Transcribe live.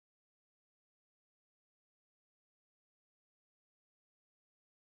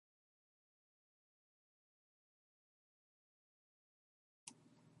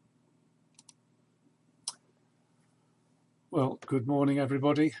Well, good morning,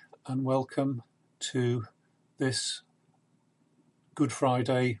 everybody, and welcome to this Good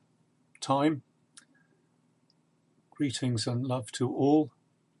Friday time. Greetings and love to all.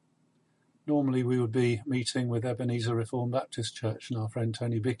 Normally we would be meeting with Ebenezer Reformed Baptist Church and our friend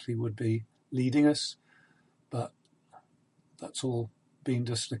Tony Bickley would be leading us, but that's all been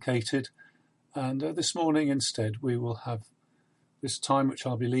dislocated. And this morning instead we will have this time which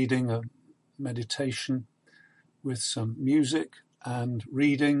I'll be leading, a meditation with some music and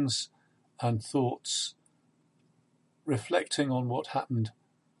readings and thoughts, reflecting on what happened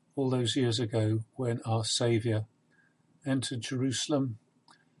all those years ago when our Saviour entered Jerusalem,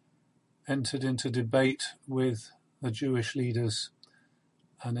 entered into debate with the Jewish leaders,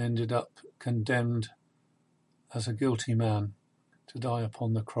 and ended up condemned as a guilty man to die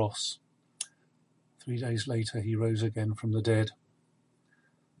upon the cross. 3 days later, he rose again from the dead.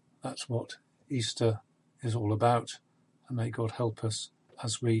 That's what Easter is all about, and may God help us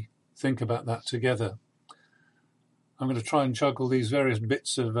as we think about that together. I'm going to try and juggle these various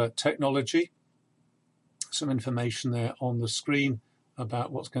bits of technology. Some information there on the screen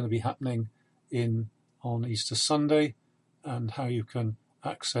about what's going to be happening on Easter Sunday and how you can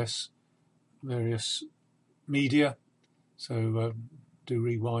access various media. So do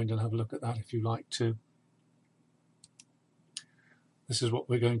rewind and have a look at that if you like to. This is what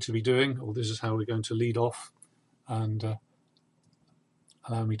we're going to be doing, or this is how we're going to lead off, and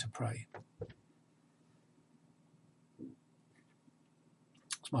allow me to pray.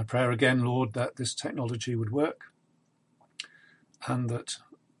 It's my prayer again, Lord, that this technology would work, and that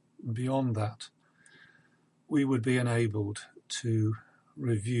beyond that, we would be enabled to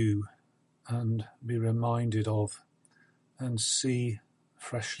review and be reminded of and see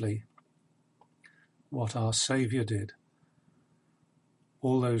freshly what our Saviour did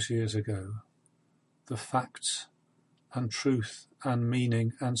all those years ago, the facts and truth and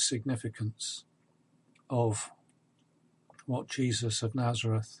meaning and significance of what Jesus of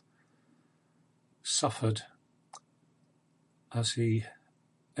Nazareth suffered as he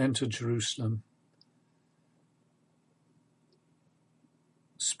entered Jerusalem,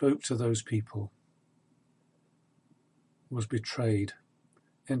 spoke to those people, was betrayed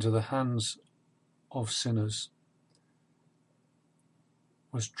into the hands of sinners,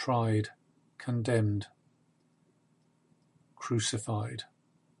 was tried, condemned, crucified,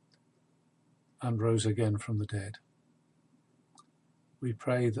 and rose again from the dead. We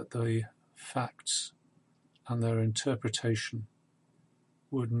pray that the facts and their interpretation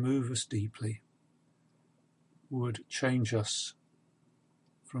would move us deeply, would change us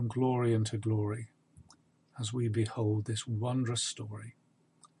from glory into glory as we behold this wondrous story.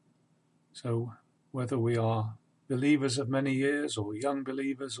 So whether we are believers of many years or young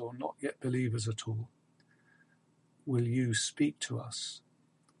believers or not yet believers at all, will you speak to us?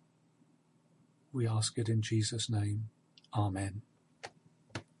 We ask it in Jesus' name. Amen.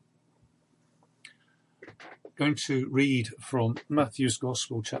 Going to read from Matthew's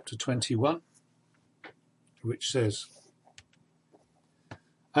Gospel, chapter 21, which says,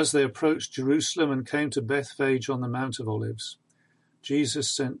 As they approached Jerusalem and came to Bethphage on the Mount of Olives, Jesus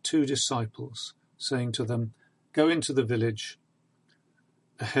sent 2 disciples, saying to them, Go into the village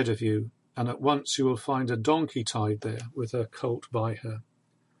ahead of you, and at once you will find a donkey tied there with her colt by her.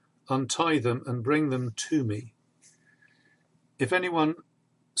 Untie them and bring them to me. If anyone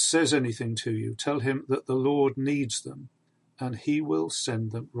says anything to you, tell him that the Lord needs them, and he will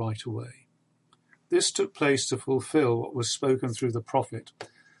send them right away. This took place to fulfill what was spoken through the prophet.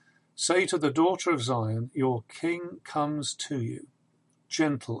 Say to the daughter of Zion, your king comes to you,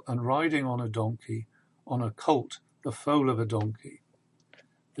 gentle and riding on a donkey, on a colt, the foal of a donkey.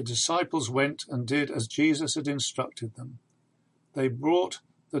 The disciples went and did as Jesus had instructed them. They brought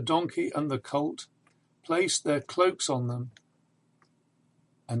the donkey and the colt, placed their cloaks on them,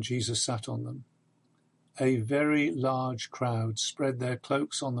 and Jesus sat on them. A very large crowd spread their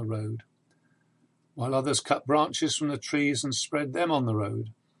cloaks on the road, while others cut branches from the trees and spread them on the road.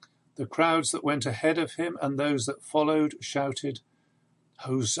 The crowds that went ahead of him and those that followed shouted,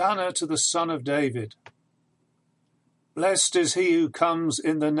 Hosanna to the Son of David! Blessed is he who comes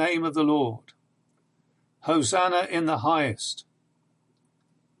in the name of the Lord. Hosanna in the highest.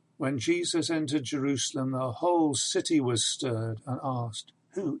 When Jesus entered Jerusalem, the whole city was stirred and asked,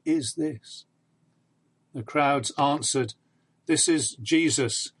 Who is this? The crowds answered, This is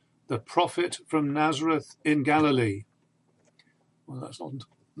Jesus, the prophet from Nazareth in Galilee. Well, that's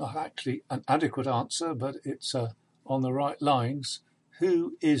not actually an adequate answer, but it's on the right lines.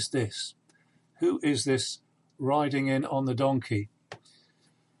 Who is this? Who is this riding in on the donkey?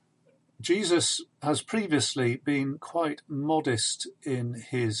 Jesus has previously been quite modest in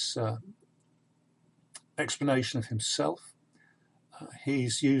his explanation of himself.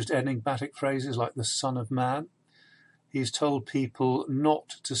 He's used enigmatic phrases like the Son of Man. He's told people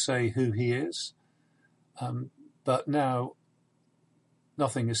not to say who he is, but now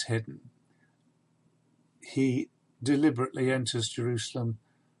nothing is hidden. He deliberately enters Jerusalem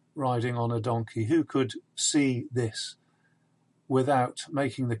riding on a donkey. Who could see this without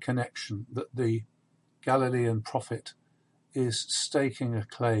making the connection that the Galilean prophet is staking a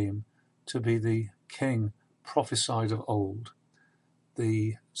claim to be the king prophesied of old,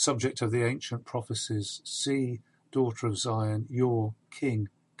 the subject of the ancient prophecies? See, daughter of Zion, your king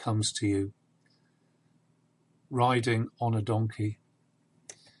comes to you, riding on a donkey.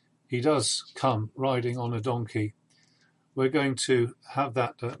 He does come riding on a donkey. We're going to have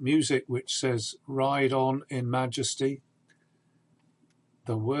that music which says, "Ride on in majesty."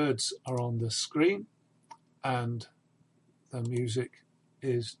 The words are on the screen and the music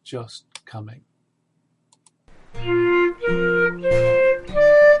is just coming.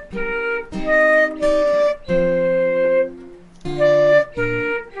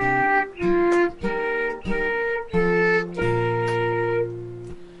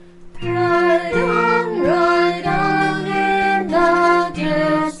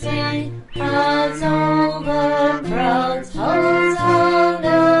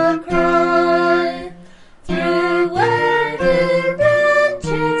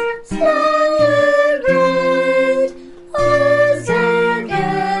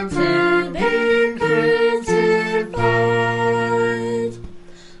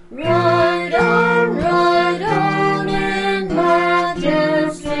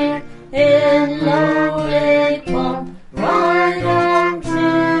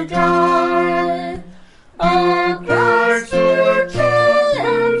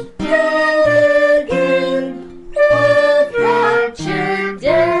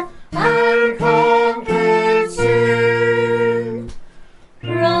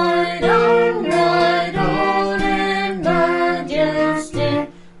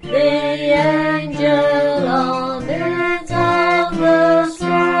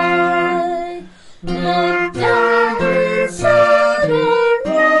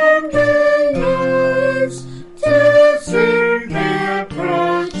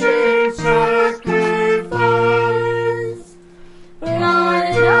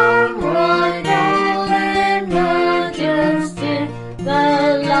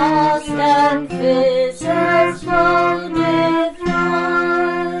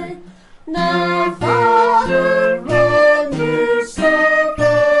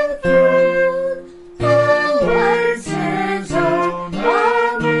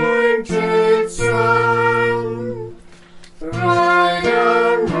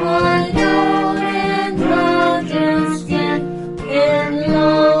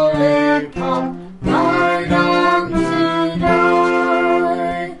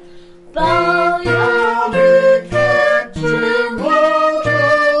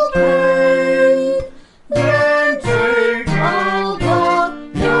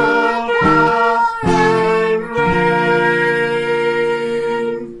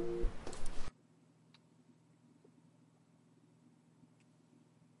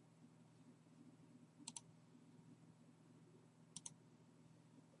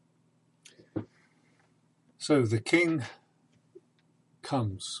 So the king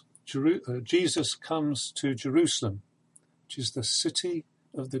comes. Jesus comes to Jerusalem, which is the city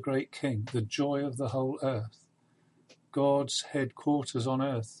of the great king, the joy of the whole earth, God's headquarters on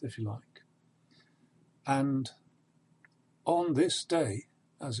earth, if you like. And on this day,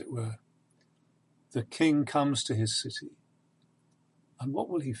 as it were, the king comes to his city. And what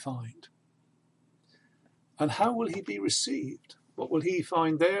will he find? And how will he be received? What will he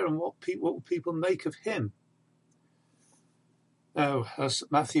find there, and what will people make of him? Now, as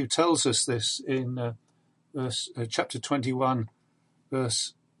Matthew tells us this in chapter 21,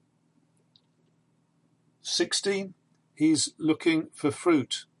 verse 16, he's looking for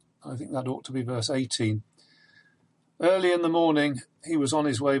fruit. I think that ought to be verse 18. Early in the morning, he was on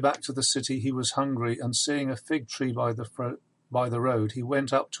his way back to the city. He was hungry, and seeing a fig tree by the road, he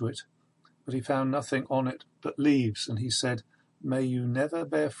went up to it, but he found nothing on it but leaves, and he said, "May you never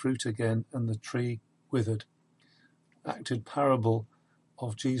bear fruit again," and the tree withered. Acted parable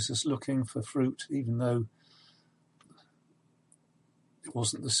of Jesus looking for fruit, even though it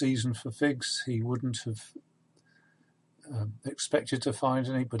wasn't the season for figs. He wouldn't have expected to find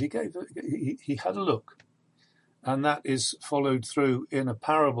any, but he had a look. And that is followed through in a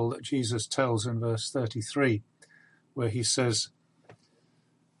parable that Jesus tells in verse 33, where he says,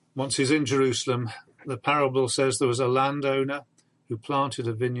 Once he's in Jerusalem, the parable says there was a landowner who planted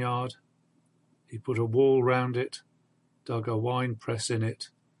a vineyard. He put a wall round it, dug a wine press in it,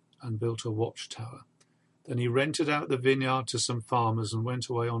 and built a watchtower. Then he rented out the vineyard to some farmers and went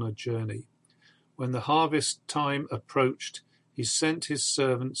away on a journey. When the harvest time approached, he sent his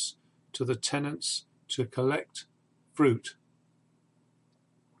servants to the tenants to collect fruit.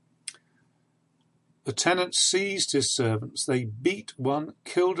 The tenants seized his servants. They beat one,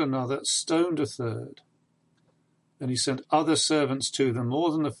 killed another, stoned a third. Then he sent other servants to them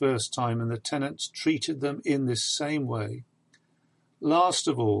more than the first time, and the tenants treated them in this same way. Last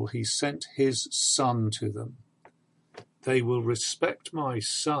of all, he sent his son to them. They will respect my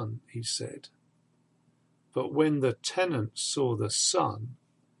son, he said. But when the tenants saw the son,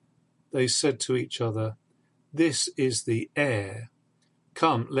 they said to each other, this is the heir.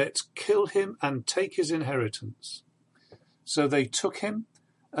 Come, let's kill him and take his inheritance. So they took him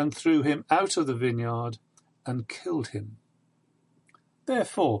and threw him out of the vineyard and killed him.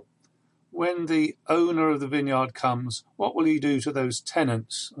 Therefore, when the owner of the vineyard comes, what will he do to those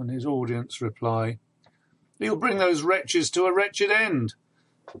tenants? And his audience reply, he'll bring those wretches to a wretched end,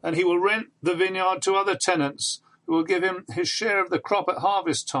 and he will rent the vineyard to other tenants who will give him his share of the crop at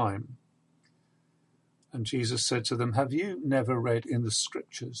harvest time. And Jesus said to them, have you never read in the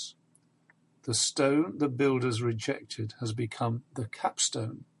scriptures, the stone the builders rejected has become the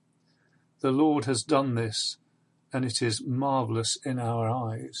capstone. The Lord has done this, and it is marvellous in our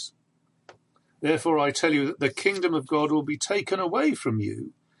eyes. Therefore I tell you that the kingdom of God will be taken away from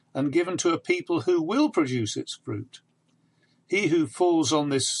you and given to a people who will produce its fruit. He who falls on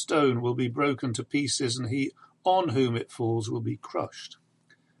this stone will be broken to pieces, and he on whom it falls will be crushed.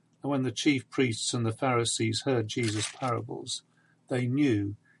 And when the chief priests and the Pharisees heard Jesus' parables, they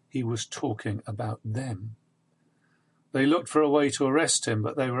knew he was talking about them. They looked for a way to arrest him,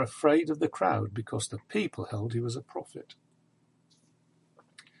 but they were afraid of the crowd because the people held he was a prophet.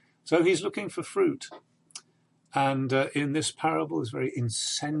 So he's looking for fruit. And in this parable, this very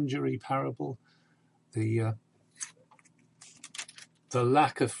incendiary parable, the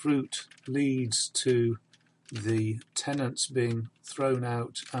lack of fruit leads to the tenants being thrown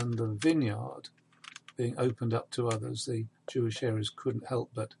out and the vineyard being opened up to others. The Jewish heirs couldn't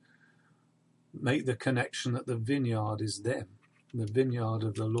help but make the connection that the vineyard is them. The vineyard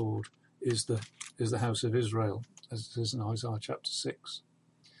of the Lord is the house of Israel, as it says in Isaiah chapter 6.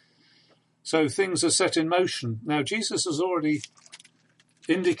 So things are set in motion. Now Jesus has already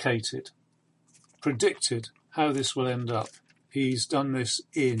indicated, predicted how this will end up. He's done this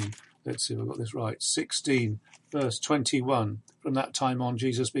in, let's see if I've got this right, 16 verse 21. From that time on,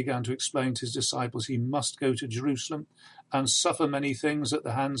 Jesus began to explain to his disciples he must go to Jerusalem and suffer many things at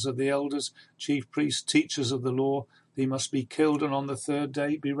the hands of the elders, chief priests, teachers of the law. He must be killed and on the third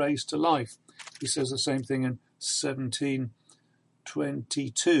day be raised to life. He says the same thing in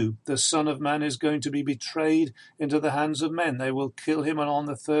 17:22. The Son of Man is going to be betrayed into the hands of men. They will kill him, and on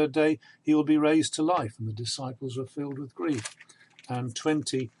the third day he will be raised to life. And the disciples were filled with grief. And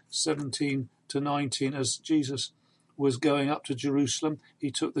 20:17-19, as Jesus was going up to Jerusalem, he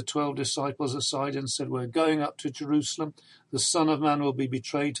took the 12 disciples aside and said, we're going up to Jerusalem. The Son of Man will be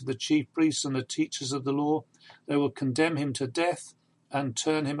betrayed to the chief priests and the teachers of the law. They will condemn him to death and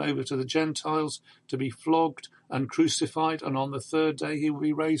turn him over to the Gentiles to be flogged and crucified, and on the third day he will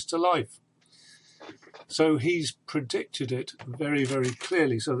be raised to life. So he's predicted it very, very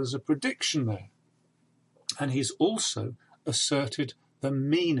clearly. So there's a prediction there. And he's also asserted the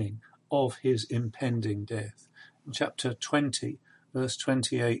meaning of his impending death. In chapter 20, verse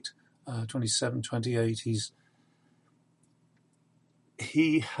 28, 27, 28,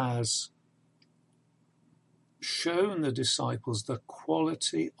 he has shown the disciples the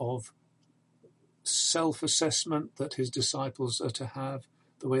quality of self-assessment that his disciples are to have,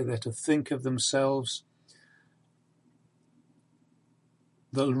 the way they're to think of themselves.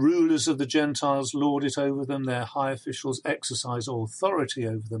 The rulers of the Gentiles lord it over them, their high officials exercise authority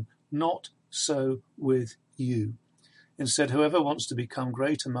over them. Not so with you. Instead, whoever wants to become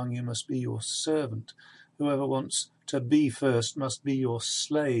great among you must be your servant. Whoever wants to be first must be your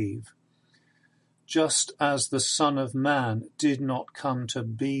slave. Just as the Son of Man did not come to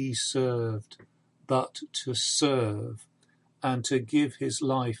be served, but to serve, and to give his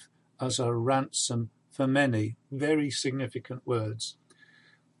life as a ransom for many. Very significant words.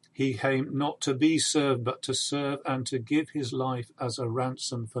 He came not to be served, but to serve and to give his life as a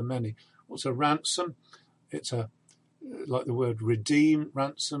ransom for many. What's a ransom? It's like the word redeem,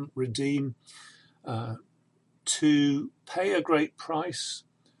 ransom, redeem, to pay a great price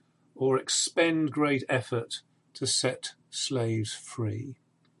or expend great effort to set slaves free.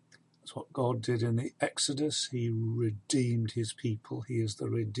 That's what God did in the Exodus. He redeemed his people. He is the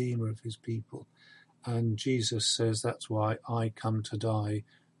redeemer of his people. And Jesus says that's why I come to die,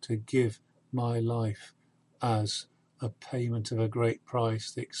 to give my life as a payment of a great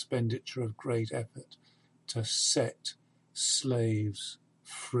price, the expenditure of great effort, to set slaves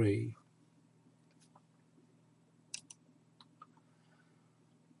free.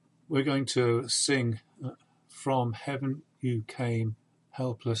 We're going to sing From Heaven You Came,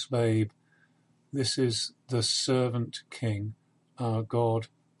 Helpless Babe. This is the Servant King, our God,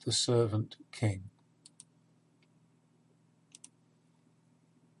 the Servant King.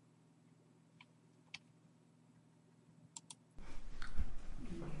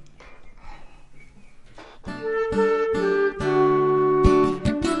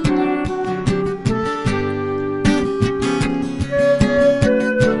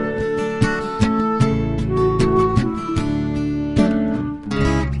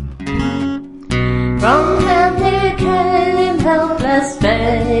 From heaven came helpless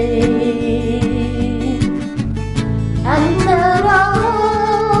babe, and set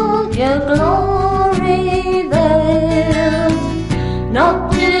out your glory veiled,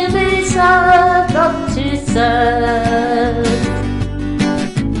 not to be served, but to serve,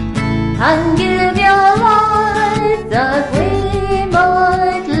 and give your life that we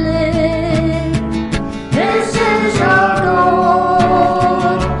might live. This is our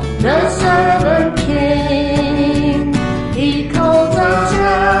God, the servant King. He calls us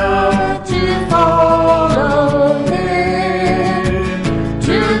now to follow him,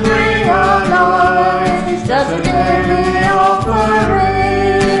 to bring our lives as a daily offering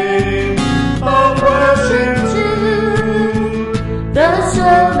of worship to the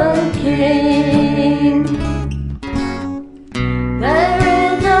servant King. There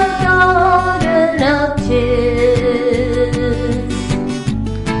in the garden of tears,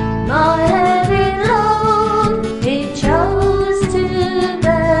 my heavy load he chose to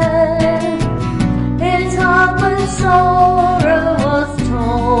bear. His heart with sorrow was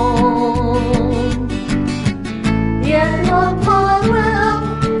torn, yet not my will,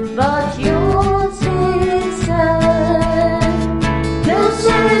 but yours he said. This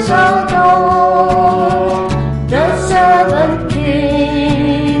is our God, the servant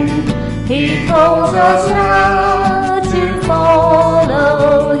King. He calls us now to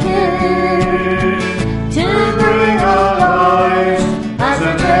follow him, to bring our lives as a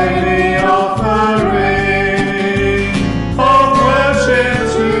daily offering of worship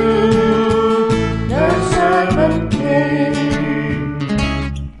to the servant King.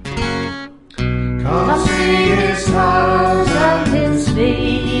 Come see his hands and his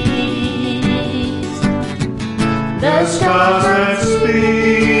feet, the scars that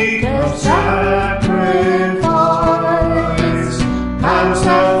speak of sacrifice, hands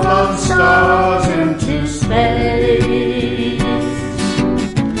that flung stars into space,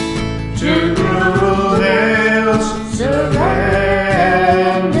 to cruel nails surrender.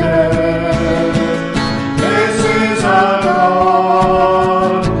 This is our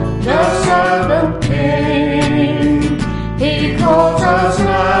God, the servant King. He calls us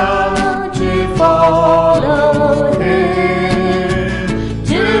now to follow him,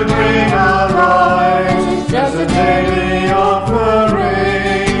 to bring our lives as a daily offering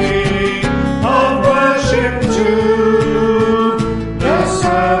of worship to the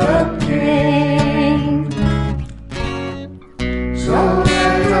servant King. So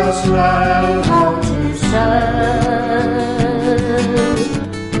let us learn how to serve,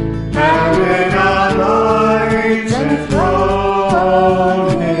 and in our lives enthrone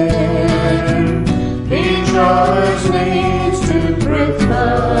him, each other's needs to prefer.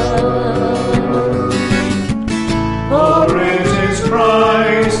 For it is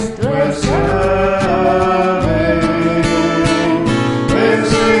Christ we're serving. This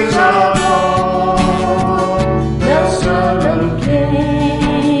is our God, the servant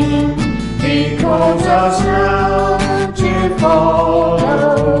King. He calls us now to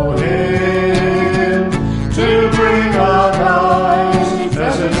follow him, to bring our lives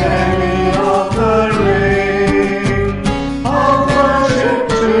as a daily offering of worship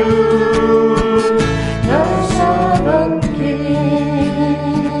to the servant King.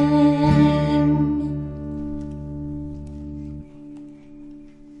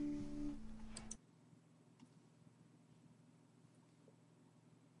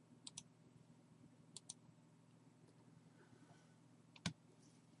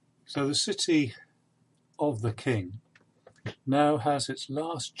 So the city of the King now has its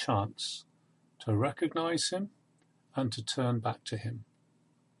last chance to recognize him and to turn back to him.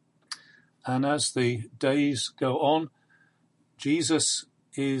 And as the days go on, Jesus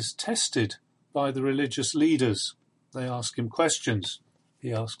is tested by the religious leaders. They ask him questions.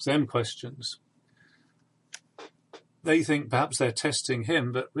 He asks them questions. They think perhaps they're testing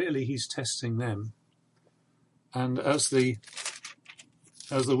him, but really he's testing them. And as the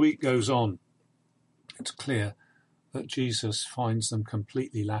week goes on, it's clear that Jesus finds them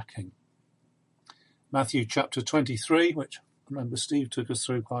completely lacking. Matthew chapter 23, which I remember Steve took us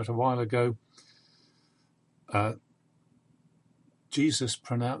through quite a while ago, Jesus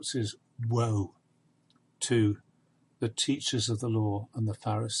pronounces woe to the teachers of the law and the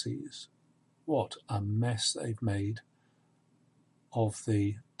Pharisees. What a mess they've made of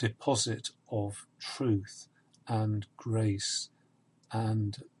the deposit of truth and grace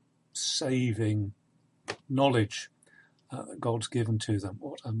and saving knowledge that God's given to them.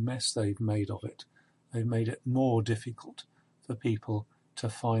 What a mess they've made of it. They've made it more difficult for people to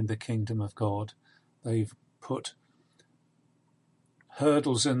find the kingdom of God. They've put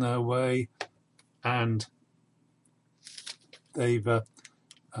hurdles in their way, and they've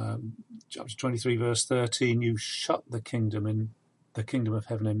chapter 23 verse 13, you shut the kingdom of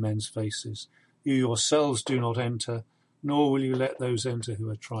heaven in men's faces. You yourselves do not enter, nor will you let those enter who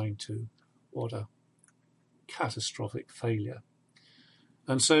are trying to. What a catastrophic failure.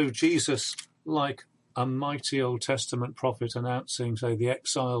 And so Jesus, like a mighty Old Testament prophet announcing, say, the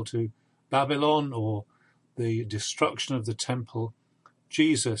exile to Babylon or the destruction of the temple,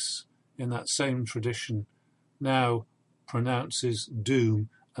 Jesus, in that same tradition, now pronounces doom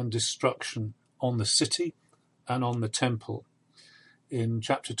and destruction on the city and on the temple. In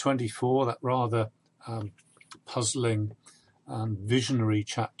chapter 24, that rather puzzling and visionary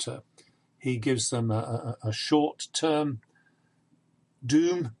chapter, he gives them a short-term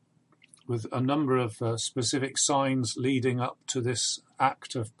doom with a number of specific signs leading up to this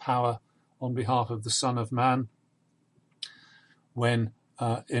act of power on behalf of the Son of Man, when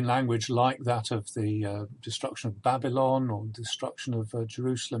in language like that of the destruction of Babylon or destruction of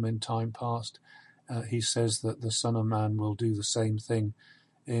Jerusalem in time past, he says that the Son of Man will do the same thing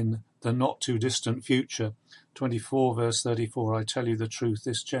in the not too distant future. 24 verse 34, I tell you the truth,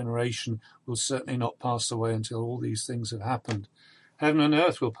 this generation will certainly not pass away until all these things have happened. Heaven and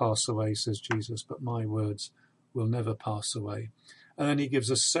earth will pass away, says Jesus, but my words will never pass away. And then he gives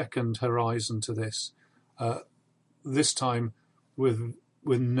a second horizon to this time with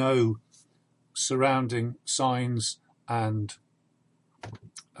no surrounding signs and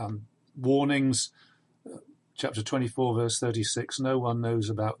warnings. Chapter 24, verse 36, no one knows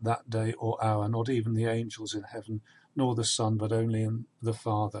about that day or hour, not even the angels in heaven, nor the Son, but only in the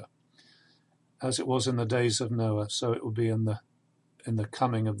Father. As it was in the days of Noah, so it will be in the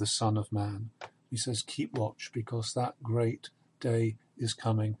coming of the Son of Man. He says, keep watch, because that great day is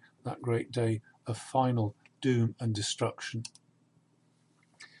coming, that great day of final doom and destruction.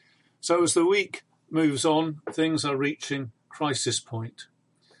 So as the week moves on, things are reaching crisis point.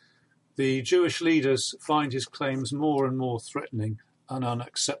 The Jewish leaders find his claims more and more threatening and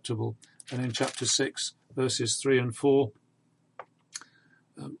unacceptable. And in chapter 6, verses 3 and 4,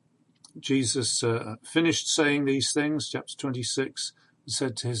 Jesus finished saying these things, chapter 26, and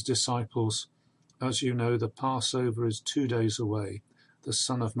said to his disciples, as you know, the Passover is 2 days away. The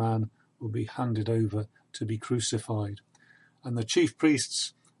Son of Man will be handed over to be crucified. And the chief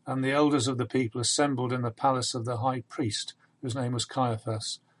priests and the elders of the people assembled in the palace of the high priest, whose name was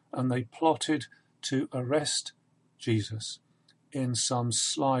Caiaphas, and they plotted to arrest Jesus in some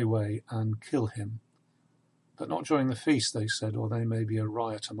sly way and kill him. But not during the feast, they said, or there may be a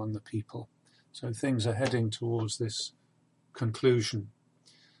riot among the people. So things are heading towards this conclusion.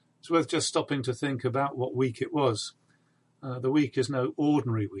 It's worth just stopping to think about what week it was. The week is no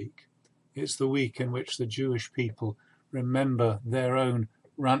ordinary week. It's the week in which the Jewish people remember their own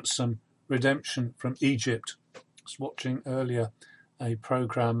ransom redemption from Egypt. I was watching earlier a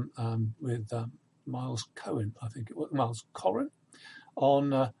program with Miles Cohen, I think it was, Miles Corrin,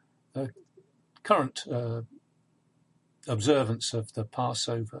 on current observance of the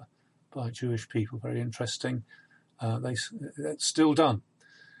Passover by Jewish people. Very interesting. It's still done.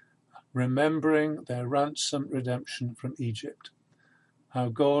 Remembering their ransom redemption from Egypt, how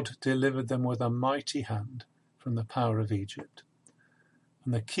God delivered them with a mighty hand from the power of Egypt.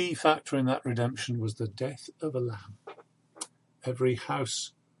 And the key factor in that redemption was the death of a lamb. Every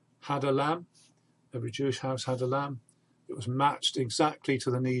house had a lamb. Every Jewish house had a lamb. It was matched exactly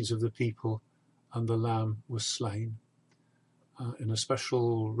to the needs of the people, and the lamb was slain. In a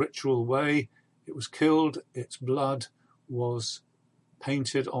special ritual way, it was killed. Its blood was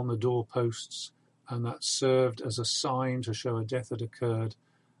painted on the doorposts, and that served as a sign to show a death had occurred,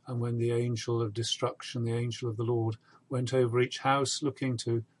 And when the angel of destruction, the angel of the Lord, went over each house looking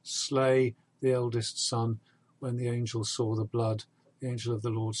to slay the eldest son, when the angel saw the blood, the angel of the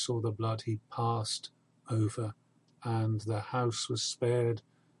Lord saw the blood, he passed over, and the house was spared,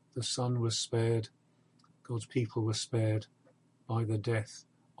 the son was spared, God's people were spared by the death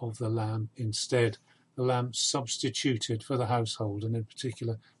of the lamb. Instead, the lamb substituted for the household, and in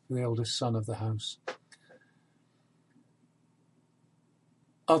particular for the eldest son of the house.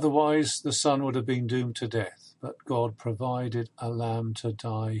 Otherwise, the son would have been doomed to death, but God provided a lamb to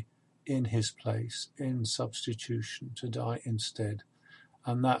die in his place, in substitution, to die instead.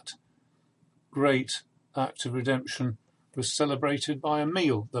 And that great act of redemption was celebrated by a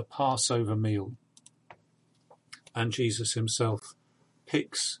meal, the Passover meal. And Jesus himself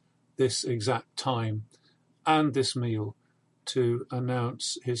picks this exact time and this meal to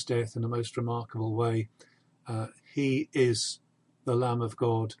announce his death in a most remarkable way. He is the Lamb of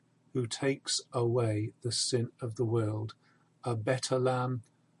God who takes away the sin of the world, a better lamb,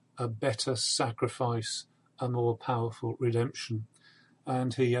 a better sacrifice, a more powerful redemption.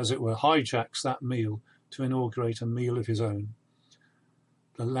 And he, as it were, hijacks that meal to inaugurate a meal of his own.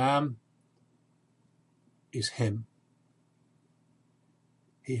 The lamb is him.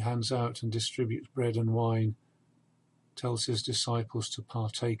 He hands out and distributes bread and wine, tells his disciples to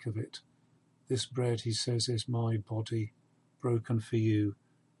partake of it. This bread, he says, is my body broken for you.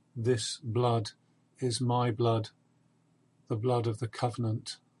 This blood is my blood, the blood of the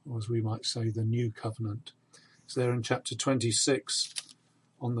covenant, or as we might say, the new covenant. It's there in chapter 26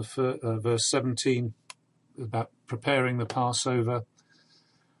 on the verse 17 about preparing the Passover.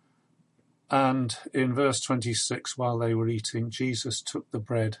 And in verse 26, while they were eating, Jesus took the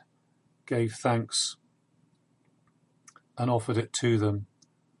bread, gave thanks, and offered it to them,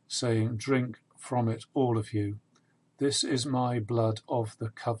 saying, "Drink from it, all of you. This is my blood of the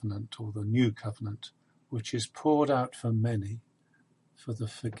covenant," or the new covenant, "which is poured out for many for the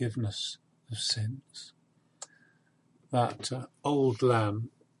forgiveness of sins." That old lamb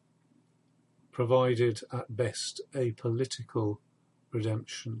provided at best a political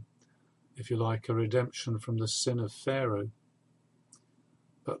redemption, if you like, a redemption from the sin of Pharaoh.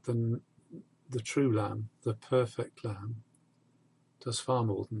 But the true lamb, the perfect lamb, does far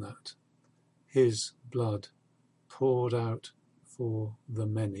more than that. His blood poured out for the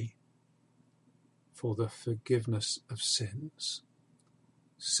many, for the forgiveness of sins.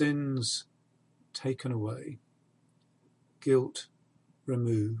 Sins taken away, guilt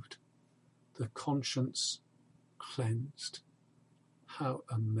removed, the conscience cleansed. How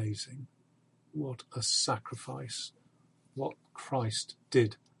amazing. What a sacrifice. What Christ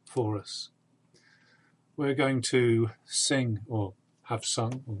did for us. We're going to sing, or have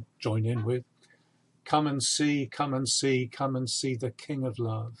sung, or join in with, "Come and see, come and see, come and see the King of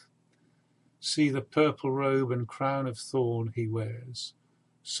Love. See the purple robe and crown of thorn he wears.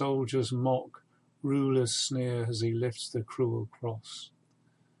 Soldiers mock, rulers sneer as he lifts the cruel cross.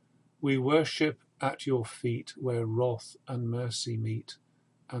 We worship at your feet where wrath and mercy meet,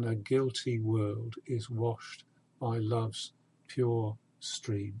 and a guilty world is washed by love's pure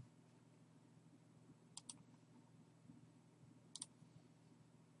stream."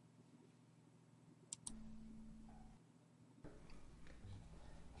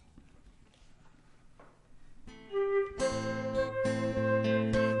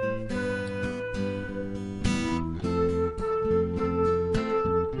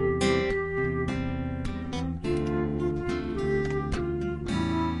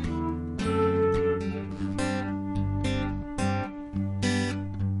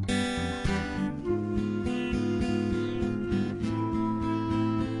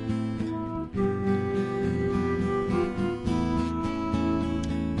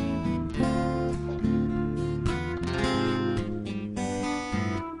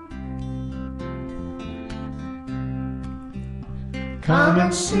 Come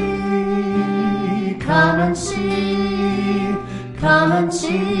and see, come and see, come and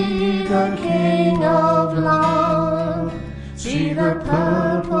see the King of Love. See the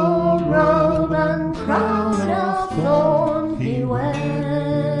purple robe and crown of thorn he wears.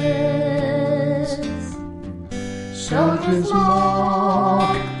 Soldiers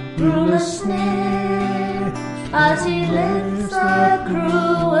mock, rulers sneer, as he lifts the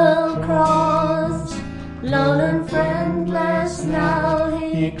cruel cross. Lone and friendless now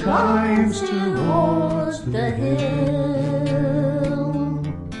he climbs towards the hill.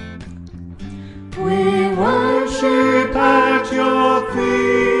 We worship at your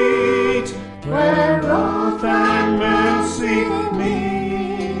feet, where wrath and mercy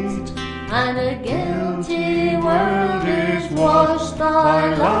meet, and a guilty world is washed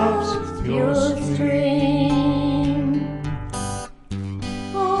by love's pure stream.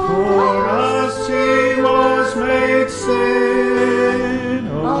 For us he was made sin.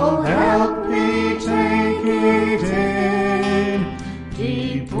 Oh, help me take it in.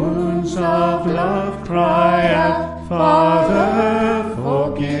 Deep wounds of love cry out, Father,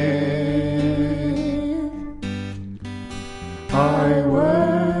 forgive. I worship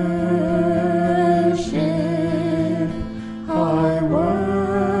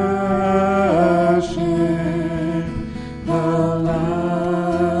the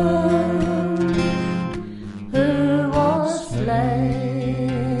Lamb who was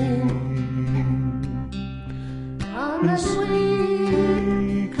slain. Come as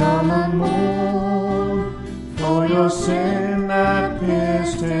we come and mourn for your sin that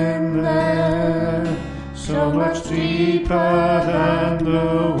pierced him there, so much deeper than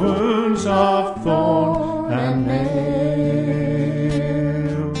the wounds of thorn and nail.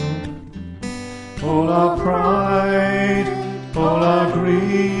 All our pride, all our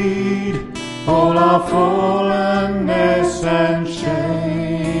greed, all our fallenness and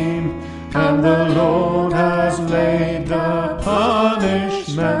shame, and the Lord has laid the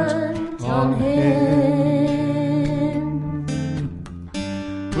punishment on him.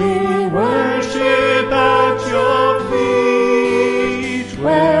 We worship at your feet,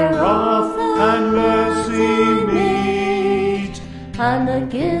 where wrath and mercy meet, and the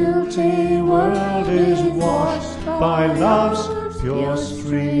guilty world is washed by love's pure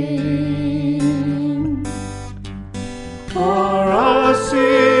stream. For us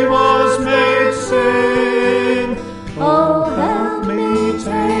he was made sin. Oh, help me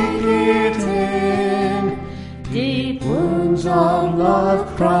take it in. Deep wounds of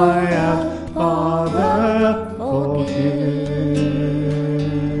love cry out, Father, forgive.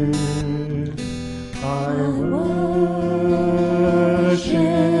 I worship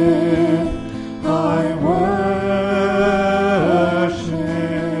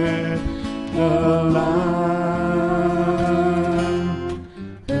the Lamb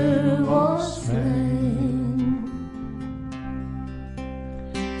who was slain.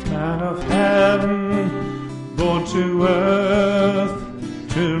 Man of heaven, born to earth,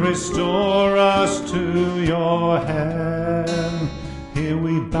 to restore us to your hand. Here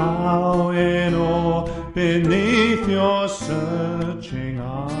we bow in awe beneath your searching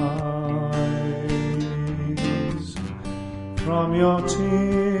eyes. From your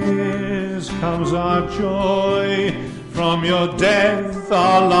tears comes our joy, from your death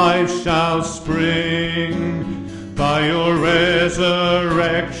our life shall spring. By your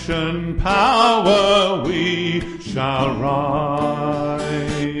resurrection power we shall rise.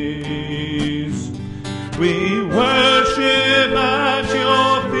 We worship at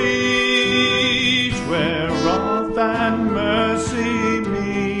your feet, where wrath and mercy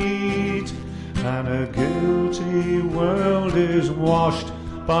meet, and a guilty world is washed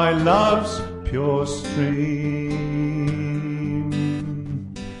by love's pure stream.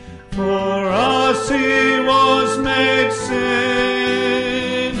 For us he was made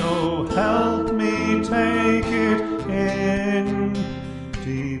sin. Oh, help me take it in.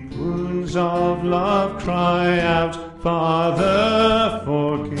 Deep wounds of love cry out, Father,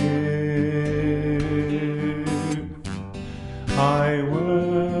 forgive. I worship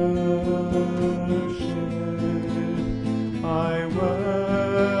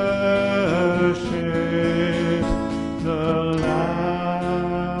the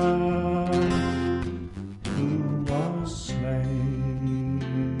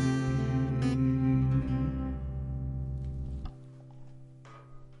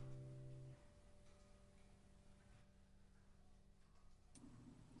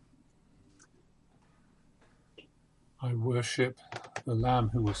who was slain. I worship the Lamb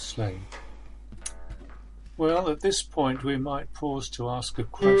who was slain. Well, at this point we might pause to ask a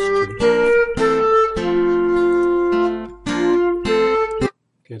question.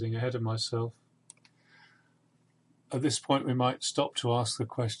 Getting ahead of myself. At this point we might stop to ask the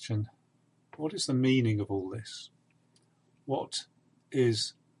question, what is the meaning of all this? What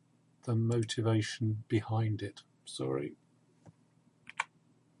is the motivation behind it? Sorry.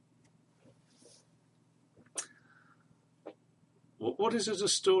 What is it a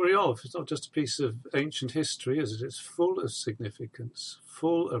story of? It's not just a piece of ancient history, is it? It's full of significance,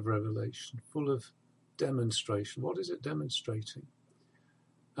 full of revelation, full of demonstration. What is it demonstrating?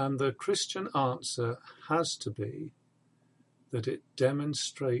 And the Christian answer has to be that it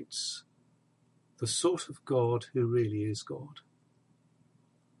demonstrates the sort of God who really is God.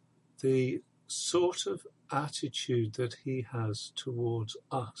 The sort of attitude that he has towards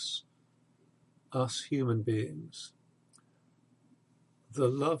us human beings, the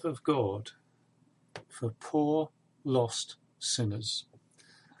love of God for poor, lost sinners.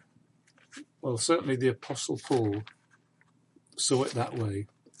 Well, certainly the Apostle Paul saw it that way,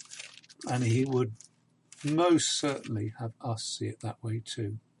 and he would most certainly have us see it that way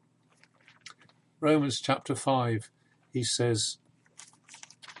too. Romans chapter 5, he says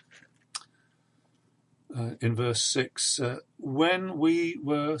in verse 6, when we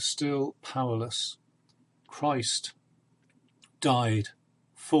were still powerless, Christ died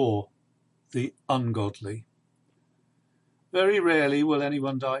for the ungodly. Very rarely will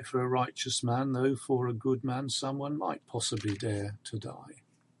anyone die for a righteous man, though for a good man someone might possibly dare to die.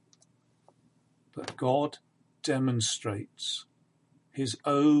 But God demonstrates his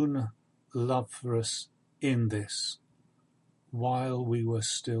own love for us in this. While we were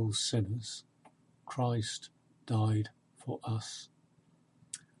still sinners, Christ died for us.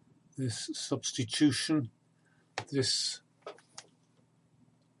 This substitution, this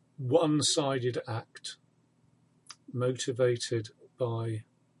one-sided act, motivated by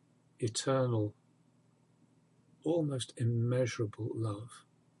eternal, almost immeasurable love.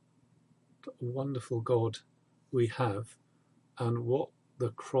 What a wonderful God we have, and what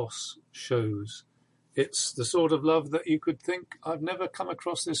the cross shows. It's the sort of love that you could think, I've never come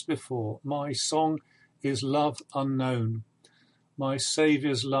across this before. My song is love unknown, my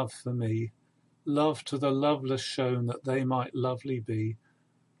Saviour's love for me, love to the loveless shown that they might lovely be.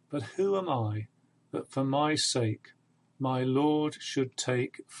 But who am I that for my sake my Lord should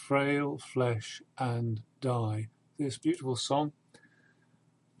take frail flesh and die? This beautiful song.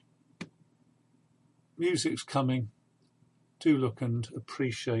 Music's coming. Do look and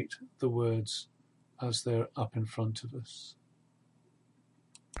appreciate the words as they're up in front of us.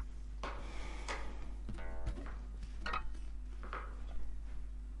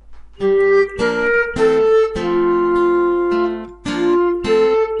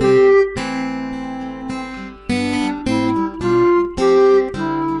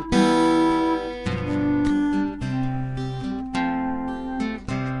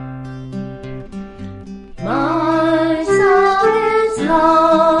 My soul is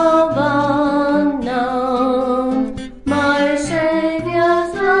love unknown, my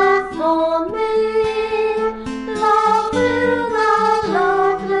Saviour's love for me, love without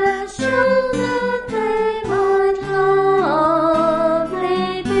loveless show that they might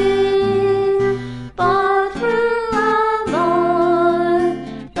lovely be. But who am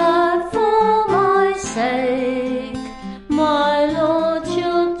I that for my sake my Lord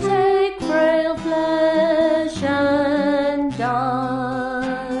should take frail flesh and die?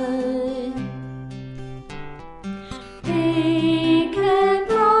 He came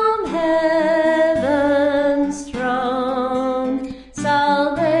from heaven's throne,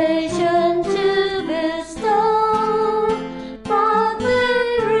 salvation to bestow, but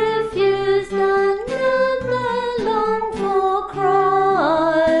they refused, and none that longed for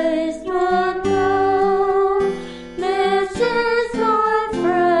Christ would know. This is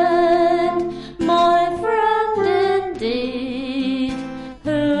my friend indeed,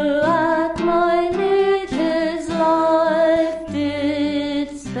 who at my need his life did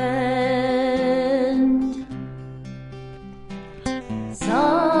spend.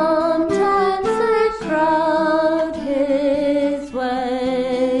 Sometimes they crowd his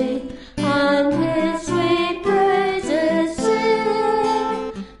way, and his sweet praises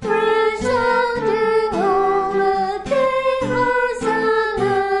sing, resounding all the day,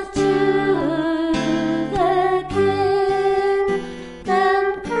 Hosanna to their King. Then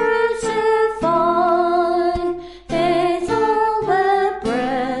crucify is all their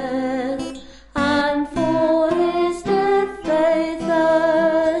breath, and for his death they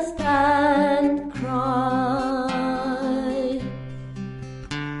thirst and cry.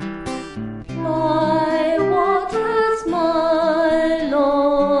 Why, what has my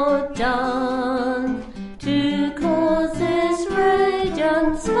Lord done to cause this rage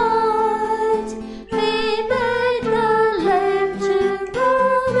and spite? He made the lame to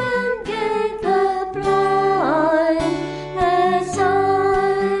run and gave the blind their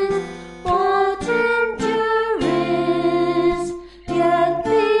sight. What injuries, yet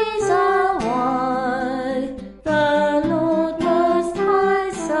these are why the Lord Most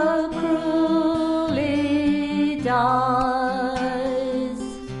High so cruelly dies.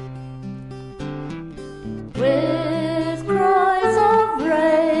 With cries of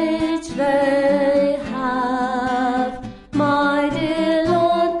rage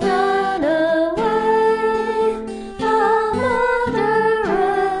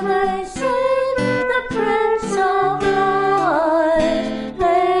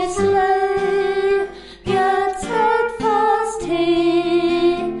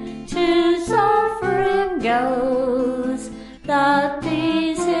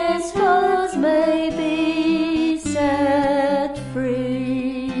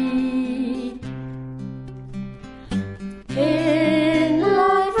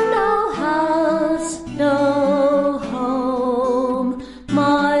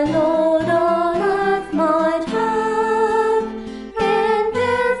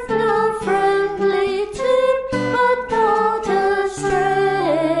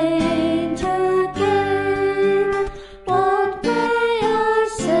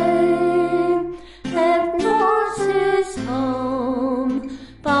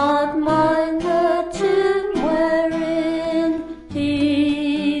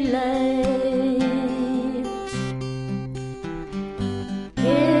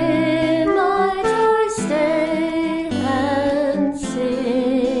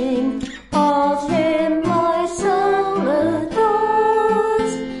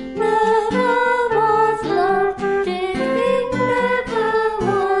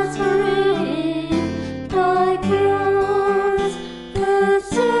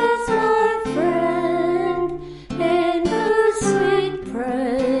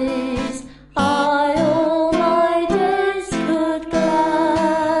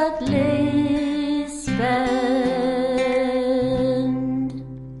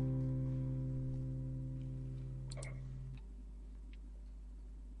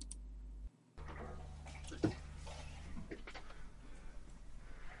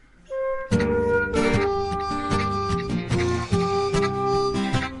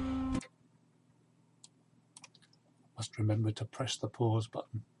Must remember to press the pause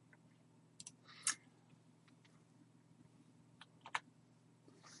button.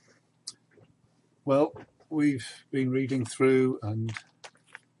 Well, we've been reading through and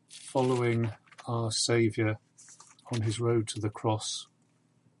following our Saviour on his road to the cross.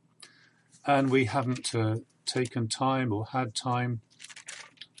 And we haven't taken time or had time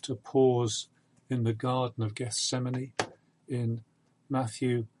to pause in the Garden of Gethsemane in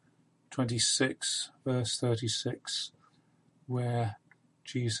Matthew 26, verse 36, where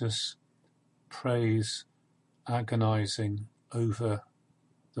Jesus prays, agonizing over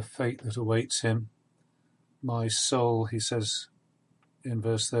the fate that awaits him. My soul, he says in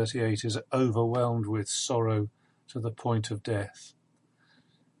verse 38, is overwhelmed with sorrow to the point of death.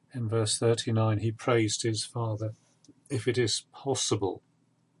 In verse 39, he prays to his Father, if it is possible,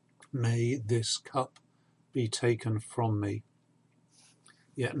 may this cup be taken from me,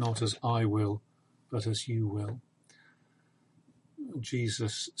 yet not as I will, but as you will.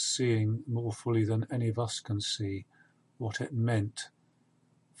 Jesus seeing more fully than any of us can see what it meant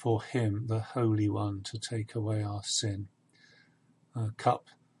for him, the Holy One, to take away our sin. A cup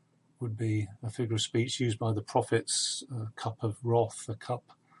would be a figure of speech used by the prophets, a cup of wrath, a cup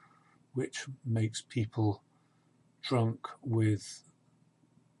which makes people drunk with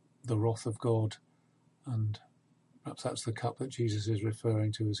the wrath of God. And perhaps that's the cup that Jesus is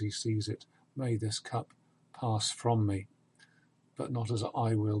referring to as he sees it. May this cup pass from me, but not as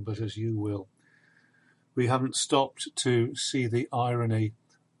I will, but as you will. We haven't stopped to see the irony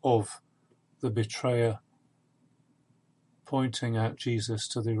of the betrayer pointing out Jesus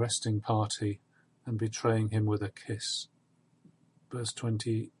to the arresting party and betraying him with a kiss. Verse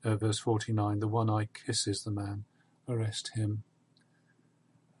 49, the one eye kisses the man, arrest him.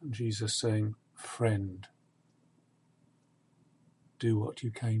 And Jesus saying, friend, do what you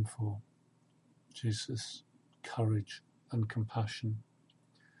came for. Jesus, courage and compassion.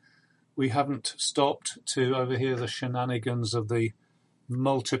 We haven't stopped to overhear the shenanigans of the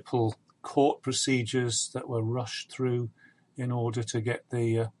multiple court procedures that were rushed through in order to get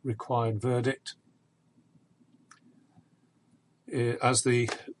the required verdict. As the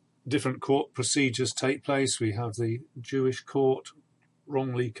different court procedures take place, we have the Jewish court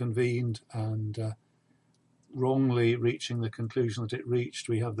wrongly convened and wrongly reaching the conclusion that it reached.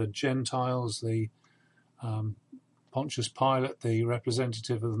 We have the Gentiles, the Pontius Pilate, the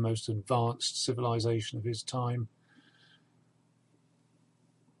representative of the most advanced civilization of his time,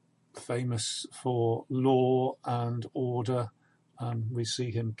 famous for law and order. We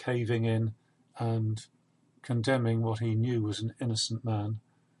see him caving in and condemning what he knew was an innocent man.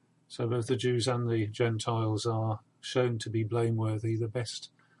 So both the Jews and the Gentiles are shown to be blameworthy, the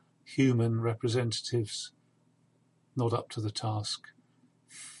best human representatives not up to the task,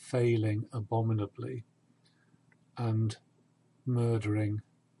 failing abominably and murdering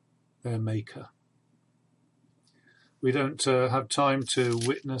their maker. We don't have time to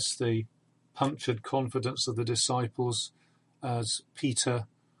witness the punctured confidence of the disciples as Peter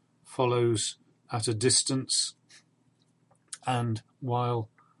follows at a distance, and while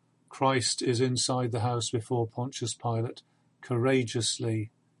Christ is inside the house before Pontius Pilate,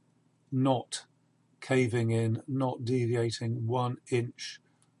 courageously not caving in, not deviating 1 inch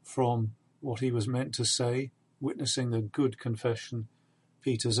from what he was meant to say, witnessing the good confession.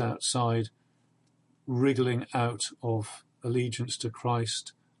 Peter's outside, wriggling out of allegiance to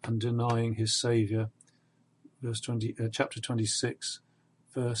Christ and denying his Saviour. Chapter 26,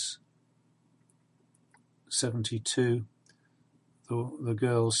 verse 72. The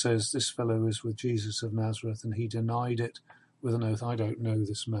girl says, this fellow is with Jesus of Nazareth, and he denied it with an oath. I don't know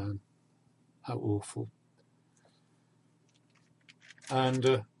this man. How awful.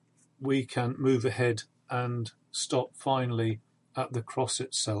 And we can move ahead and stop finally at the cross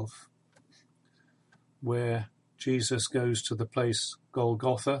itself, where Jesus goes to the place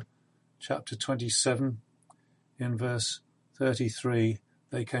Golgotha, chapter 27, in verse 33.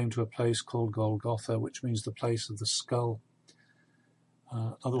 They came to a place called Golgotha, which means the place of the skull,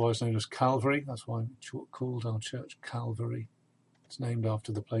 otherwise known as Calvary. That's why we called our church Calvary. It's named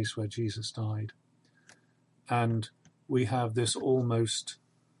after the place where Jesus died. And we have this almost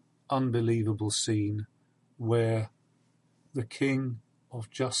unbelievable scene where the King of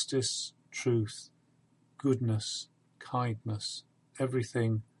justice, truth, goodness, kindness,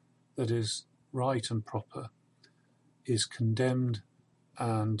 everything that is right and proper, is condemned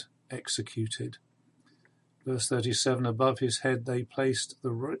and executed. Verse 37, above his head they placed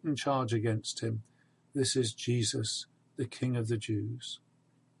the written charge against him. This is Jesus, the King of the Jews.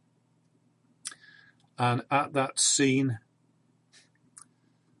 And at that scene,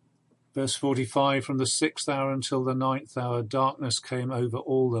 Verse 45, from the 6th hour until the 9th hour, darkness came over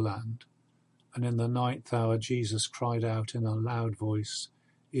all the land. And in the 9th hour, Jesus cried out in a loud voice,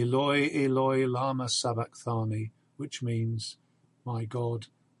 Eloi, Eloi, lama sabachthani, which means, my God,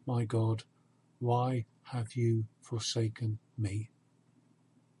 why have you forsaken me?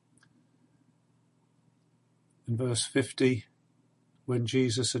 In verse 50, when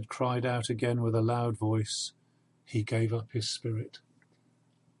Jesus had cried out again with a loud voice, he gave up his spirit.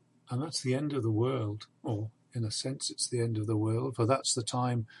 And that's the end of the world, or in a sense it's the end of the world, for that's the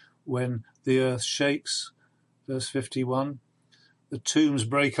time when the earth shakes. Verse 51, the tombs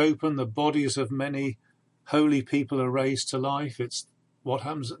break open, the bodies of many holy people are raised to life. It's what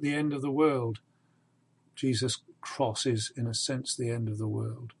happens at the end of the world. Jesus' cross is, in a sense, the end of the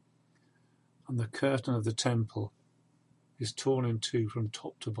world. And the curtain of the temple is torn in two from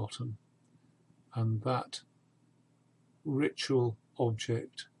top to bottom. And that ritual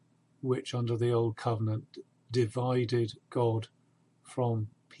object, which under the old covenant divided God from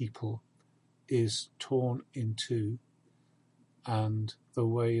people, is torn in two, and the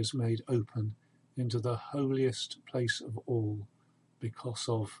way is made open into the holiest place of all because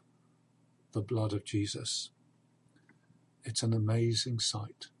of the blood of Jesus. It's an amazing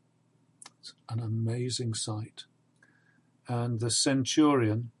sight. It's an amazing sight. And the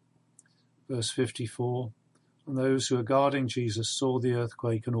centurion, verse 54, and those who were guarding Jesus saw the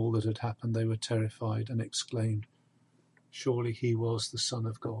earthquake and all that had happened. They were terrified and exclaimed, surely he was the Son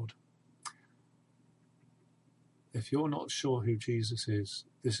of God. If you're not sure who Jesus is,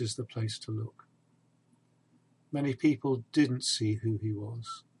 this is the place to look. Many people didn't see who he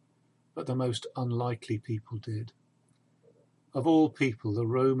was, but the most unlikely people did. Of all people, the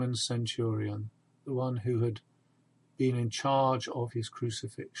Roman centurion, the one who had been in charge of his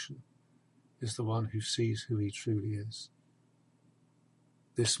crucifixion, is the one who sees who he truly is.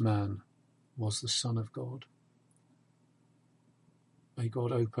 This man was the Son of God. May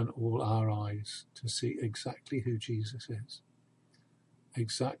God open all our eyes to see exactly who Jesus is,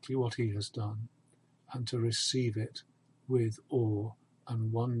 exactly what he has done, and to receive it with awe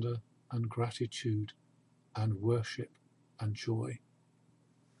and wonder and gratitude and worship and joy.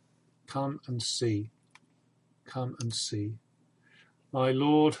 Come and see. Come and see. My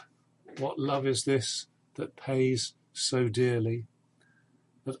Lord, what love is this that pays so dearly,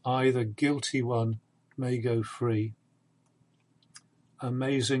 that I, the guilty one, may go free?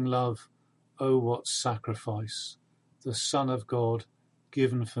 Amazing love, oh what sacrifice, the Son of God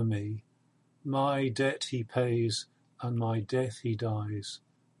given for me. My debt he pays, and my death he dies,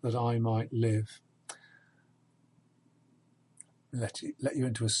 that I might live. Let you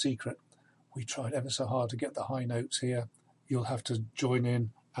into a secret. We tried ever so hard to get the high notes here. You'll have to join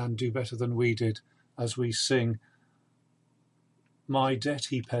in and do better than we did as we sing. My debt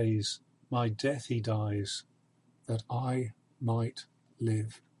he pays, my death he dies, that I might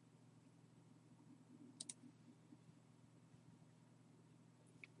live.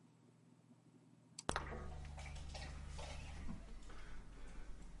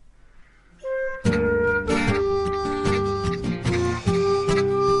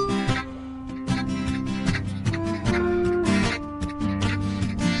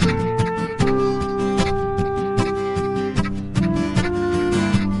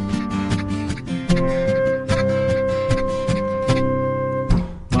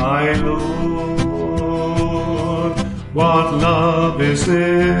 My Lord, what love is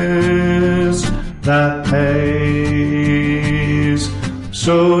this that pays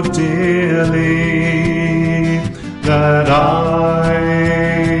so dearly, that I,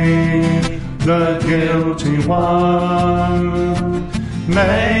 the guilty one,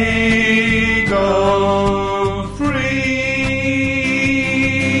 may go free.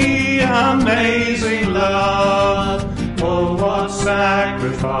 Amazing love, oh what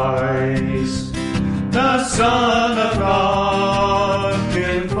sacrifice, the Son of God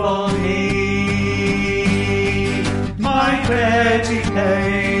did for me. My debt he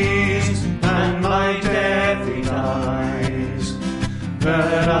pays, and my death he dies,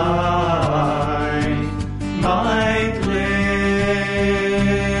 that I might live,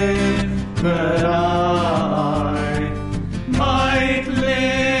 that I might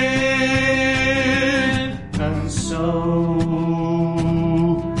live. And so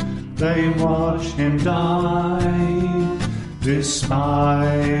they watch him die,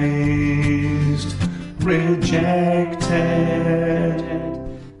 despised, rejected,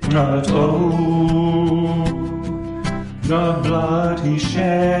 but oh, the blood he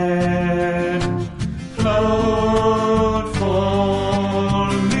shed flowed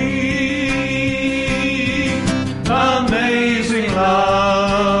for me. Amazing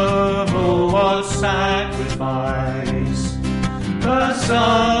love, what sacrifice the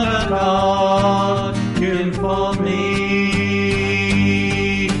Son of God given for me.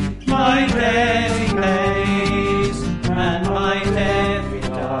 My debt he pays, and my debt he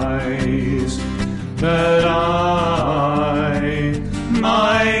dies, that I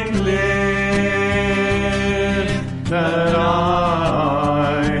might live, that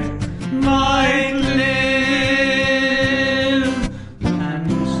I might live.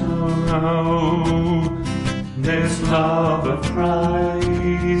 And so this love of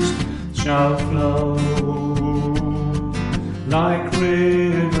Christ shall flow like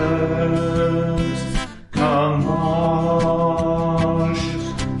rivers. Come wash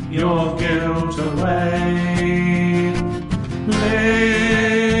your guilt away,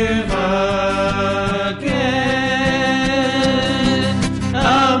 live again.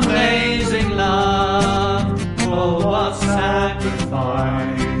 Amazing love, oh what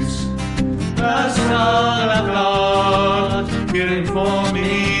sacrifice the Son of God given for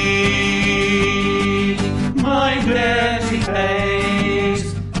me. My debt he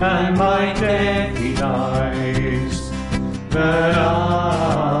pays, and my debt he dies, that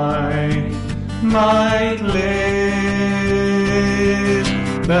I might live,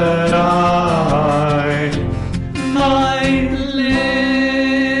 that I might live.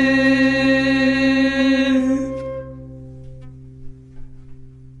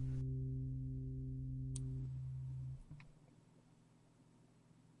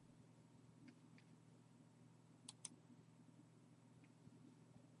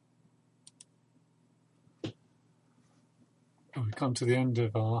 We come to the end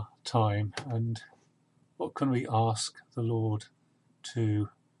of our time, and what can we ask the Lord to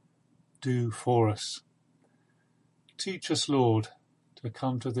do for us? Teach us, Lord, to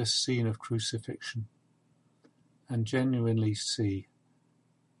come to this scene of crucifixion and genuinely see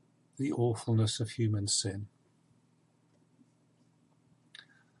the awfulness of human sin,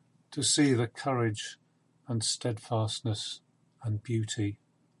 to see the courage and steadfastness and beauty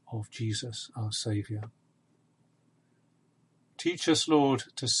of Jesus, our Saviour. Teach us, Lord,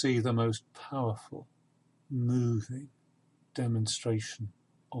 to see the most powerful, moving demonstration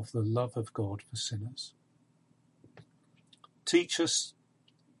of the love of God for sinners. Teach us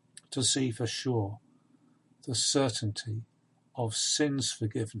to see for sure the certainty of sins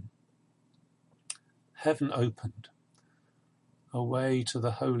forgiven, heaven opened, a way to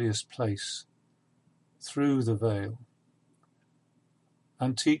the holiest place through the veil,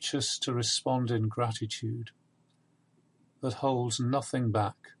 and teach us to respond in gratitude that holds nothing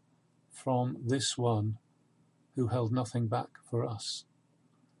back from this one who held nothing back for us,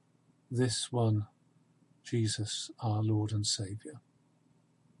 this one, Jesus, our Lord and Saviour.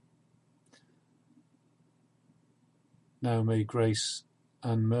 Now may grace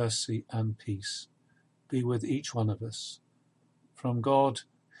and mercy and peace be with each one of us, from God,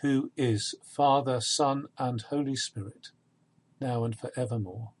 who is Father, Son, and Holy Spirit, now and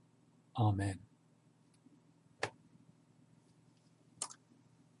forevermore. Amen.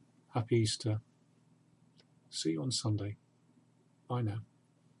 Happy Easter. See you on Sunday. Bye now.